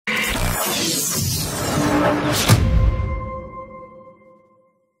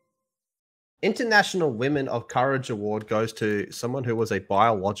International Women of Courage Award goes to someone who was a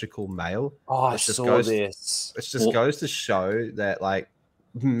biological male. Oh, I saw this. It just goes to show that like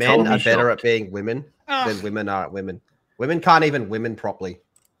men are better at being women than women are at women. Women can't even women properly.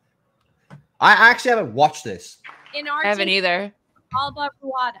 I actually haven't watched this. In Argentina, I haven't either. Alba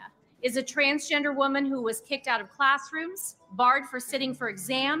Ruada is a transgender woman who was kicked out of classrooms, barred for sitting for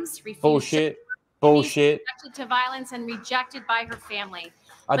exams, refused subjected to violence, and rejected by her family.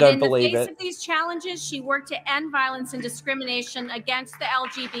 I don't believe it. In the face of these challenges, she worked to end violence and discrimination against the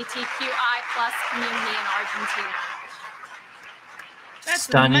LGBTQI+ community in Argentina. That's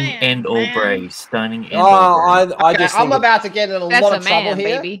stunning and all brave. Stunning and all brave. I'm about to get in a lot of trouble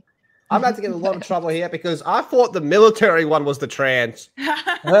here. Baby. I'm about to get in a lot of trouble here because I thought the military one was the trans.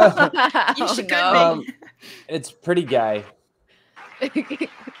 You should go. It's pretty gay.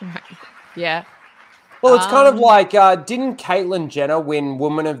 Yeah. Well, it's kind of like, didn't Caitlyn Jenner win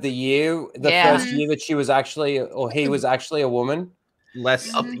Woman of the Year the first year that she was actually, or he was actually a woman?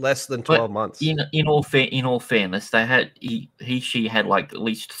 Less than 12 months. In all fairness, they had she had like at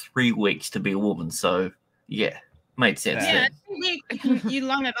least 3 weeks to be a woman. So yeah, made sense. Yeah, you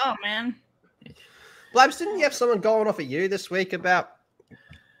learn it all, man. Blabs, didn't you have someone going off at you this week about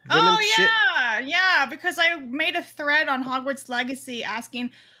women shit? Yeah, because I made a thread on Hogwarts Legacy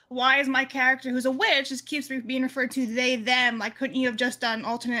asking, why is my character who's a witch just keeps being referred to they, them? Like, couldn't you have just done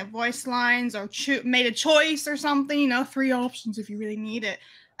alternate voice lines or made a choice or something? You know, 3 options if you really need it.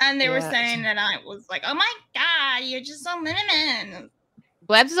 And they were saying that I was like, oh my God, you're just so feminine.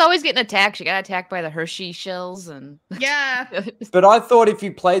 Blabs is always getting attacked. She got attacked by the Hershey shells. And yeah. But I thought if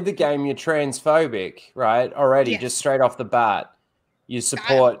you played the game, you're transphobic, right? Already, just straight off the bat. You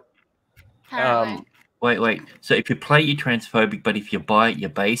support... Wait. So if you play, you're transphobic, but if you buy it, you're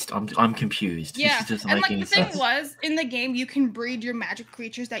based. I'm confused. Yeah, this doesn't and make like any the thing sense. was, in the game, you can breed your magic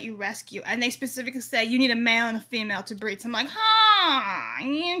creatures that you rescue, and they specifically say you need a male and a female to breed. So I'm like,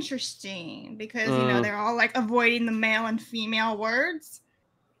 interesting, because you know they're all like avoiding the male and female words.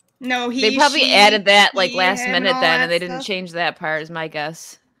 No, they probably added that like last minute then, and they didn't change that part. Is my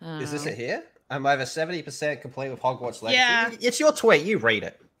guess. Is this it here? I'm over 70% complete with Hogwarts Legacy. Yeah, it's your tweet. You read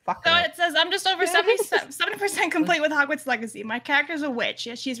it. So it says, I'm just over 70% complete with Hogwarts Legacy. My character's a witch.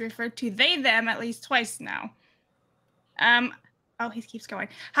 Yes, she's referred to they, them at least twice now. Oh, he keeps going.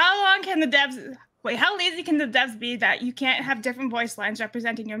 How lazy can the devs be that you can't have different voice lines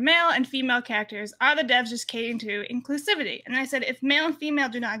representing your male and female characters? Are the devs just catering to inclusivity? And I said, if male and female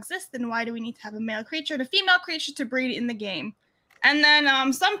do not exist, then why do we need to have a male creature and a female creature to breed in the game? And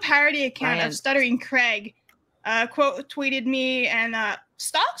then some parody account of Stuttering Craig quote tweeted me and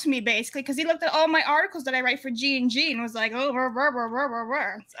stalked me basically because he looked at all my articles that I write for G&G and was like, oh,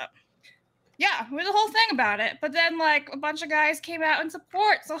 so yeah, there's a whole thing about it. But then like a bunch of guys came out in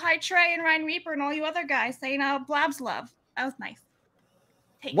support. So hi Trey and Ryan Reaper and all you other guys saying Blabs love. That was nice.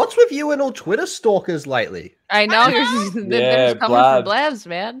 What's with you and all Twitter stalkers lately? I know. They're coming for Blabs,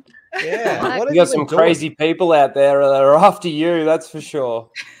 man. Yeah. You got some crazy people out there that are after you, that's for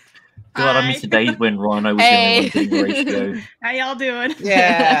sure. God, I miss the days when Rhino was the only one getting ratioed. How y'all doing?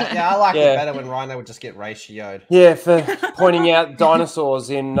 Yeah, I like it better when Rhino would just get ratioed. Yeah, for pointing out dinosaurs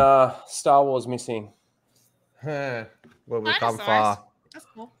in Star Wars missing. Well, we've come far. That's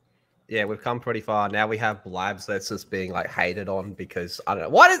cool. Yeah, we've come pretty far. Now we have Blabs that's just being like hated on because I don't know.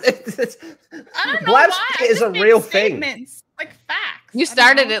 What is it? I don't know Blabs why. is a real thing. Like facts. You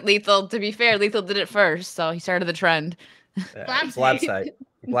started it, Lethal. To be fair, Lethal did it first, so he started the trend.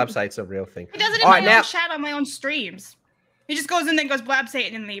 Blabsate's a real thing. He does it in my own chat on my own streams. He just goes in there and goes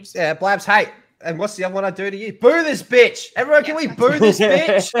Blabsate and leaves. Yeah, Blabs hate. And what's the other one I do to you? Boo this bitch! Everyone, can we boo this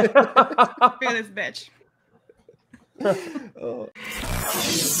bitch? Boo this bitch. Oh.